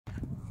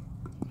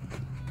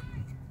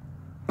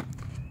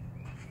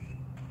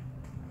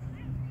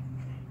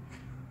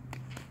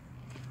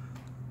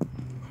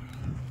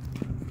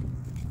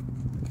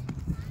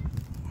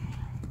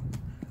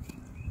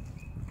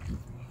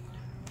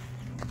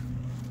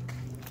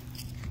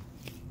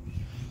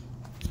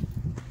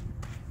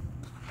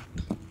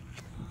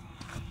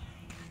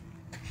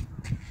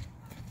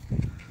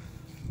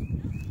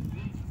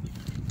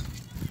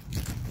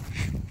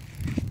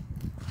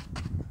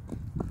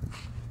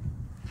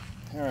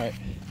Alright,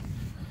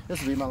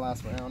 this will be my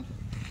last round.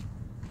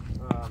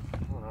 I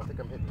don't know, I think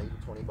I'm hitting maybe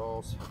 20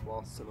 balls. I've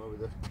lost some over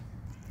the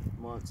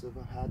months if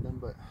I've had them,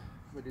 but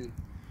I'm going to do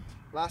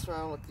last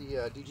round with the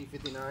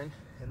DG59,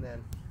 and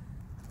then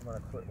I'm going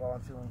to quit while I'm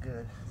feeling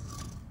good.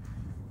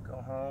 Go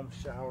home,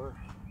 shower,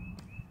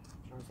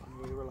 try to find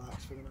a way to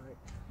relax for the night.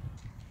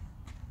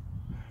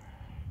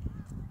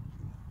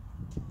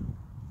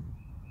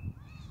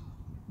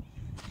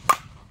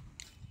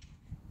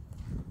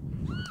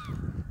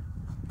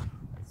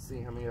 Let's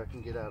see how many I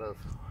can get out of.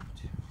 1,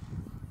 2,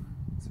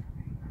 7,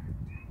 8, 9,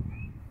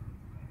 10,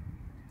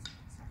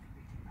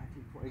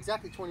 19, 20,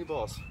 exactly 20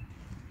 balls.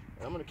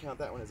 And I'm going to count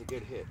that one as a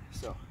good hit.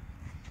 So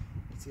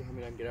let's see how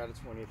many I can get out of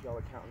 20 if y'all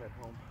are counting at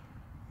home.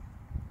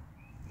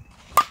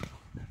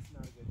 That's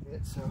not a good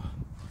hit, so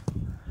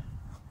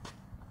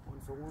 1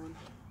 for 1.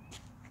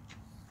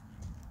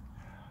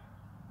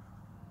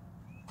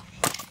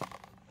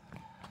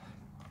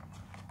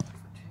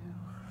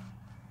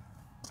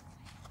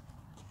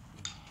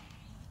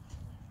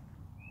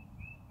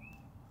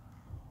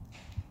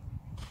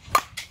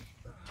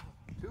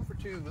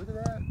 Two, look at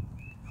that.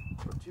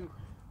 Or 2.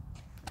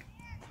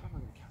 How am I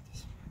going to count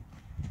this?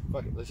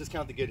 Fuck it, let's just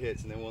count the good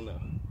hits and then we'll know.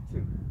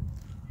 2.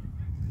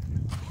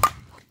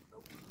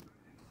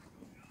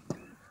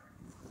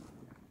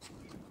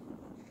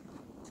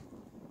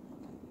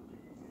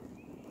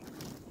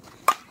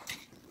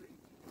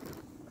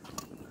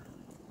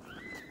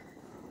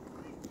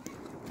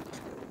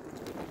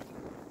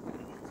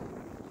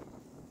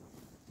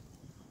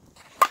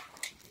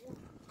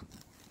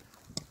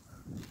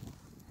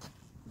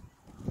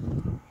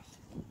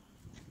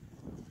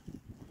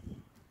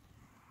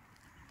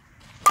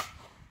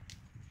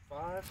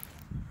 I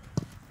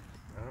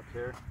don't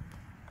care.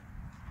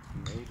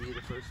 Maybe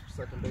the first,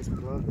 second baseman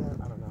gloved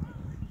that. I don't know.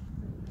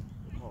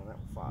 We're calling that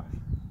one 5.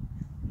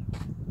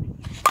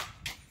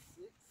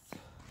 6.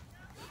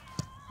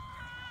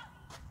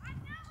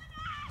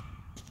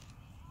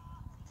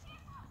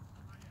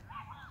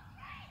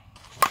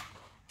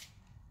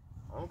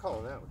 I'm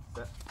calling that one.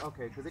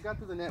 Okay, because it got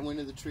through the net and went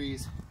into the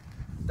trees.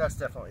 That's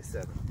definitely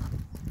 7.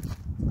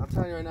 I'm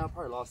telling you right now, I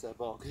probably lost that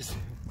ball because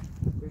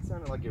it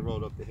sounded like it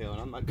rolled up the hill,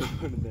 and I'm not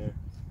going in there.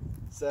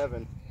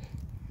 7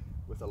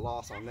 with a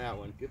loss on that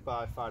one.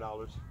 Goodbye,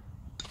 $5.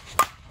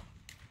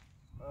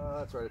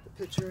 That's right at the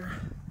pitcher.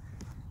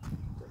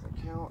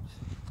 Doesn't count.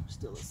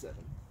 Still a 7.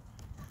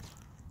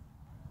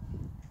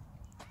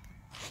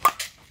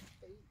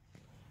 8.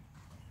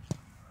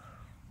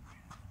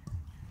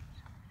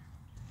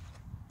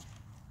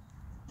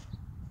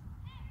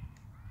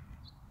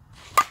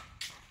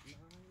 9.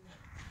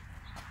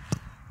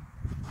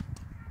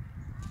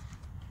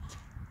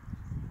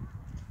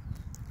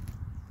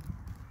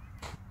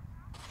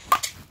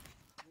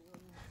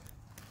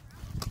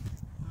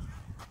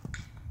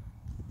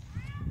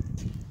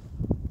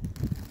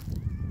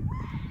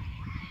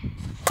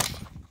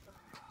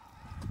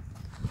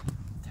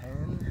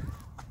 10.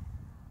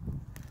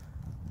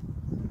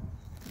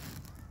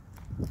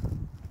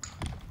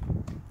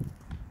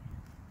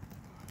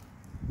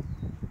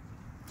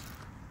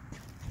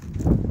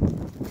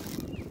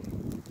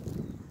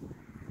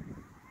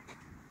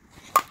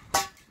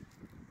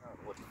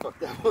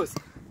 That was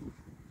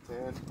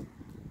 10.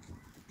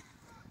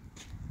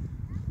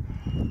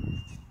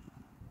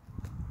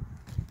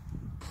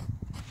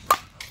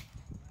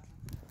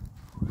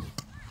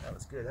 That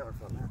was good. That one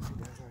felt not too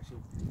bad. Actually,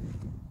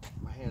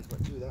 my hands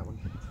went through that one.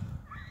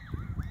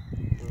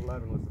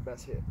 11 was the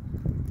best hit.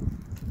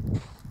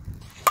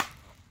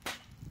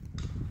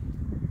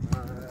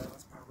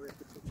 That's probably at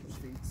the pitcher's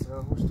feet,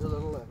 so we're still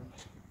at 11.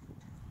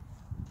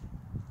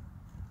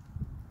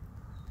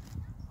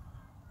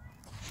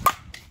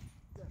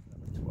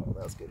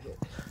 That was a good hit.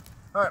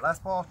 All right,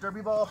 last ball,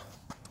 derby ball,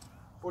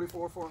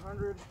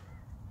 44-400.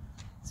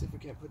 See if we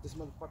can't put this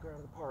motherfucker out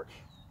of the park.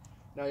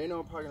 Now, you know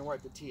I'm probably gonna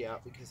wipe the tee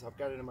out because I've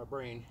got it in my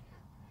brain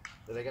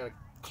that I gotta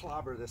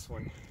clobber this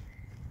one.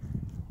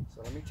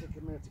 So let me take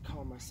a minute to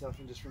calm myself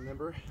and just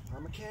remember our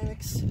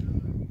mechanics.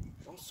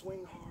 Don't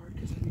swing hard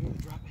because then you're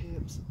gonna drop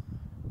hips.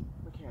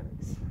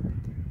 Mechanics.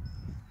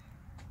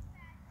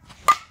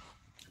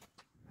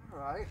 All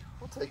right,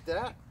 we'll take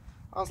that.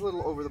 I was a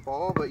little over the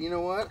ball, but you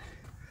know what?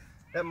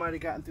 That might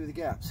have gotten through the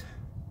gaps.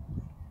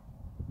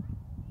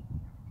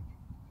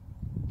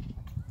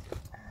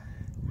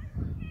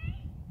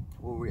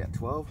 What were we at,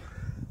 12?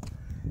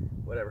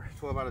 Whatever,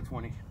 12 out of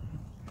 20.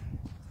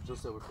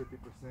 Just over 50%.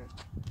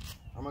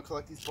 I'm gonna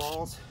collect these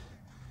balls.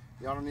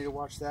 Y'all don't need to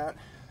watch that.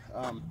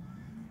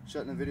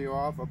 Shutting the video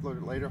off, upload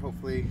it later.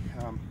 Hopefully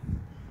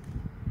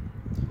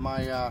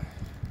my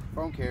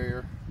phone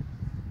carrier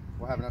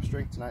will have enough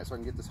strength tonight so I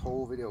can get this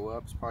whole video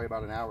up. It's probably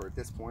about an hour at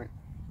this point.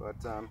 But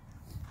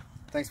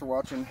thanks for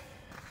watching.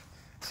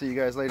 See you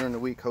guys later in the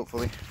week,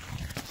 hopefully.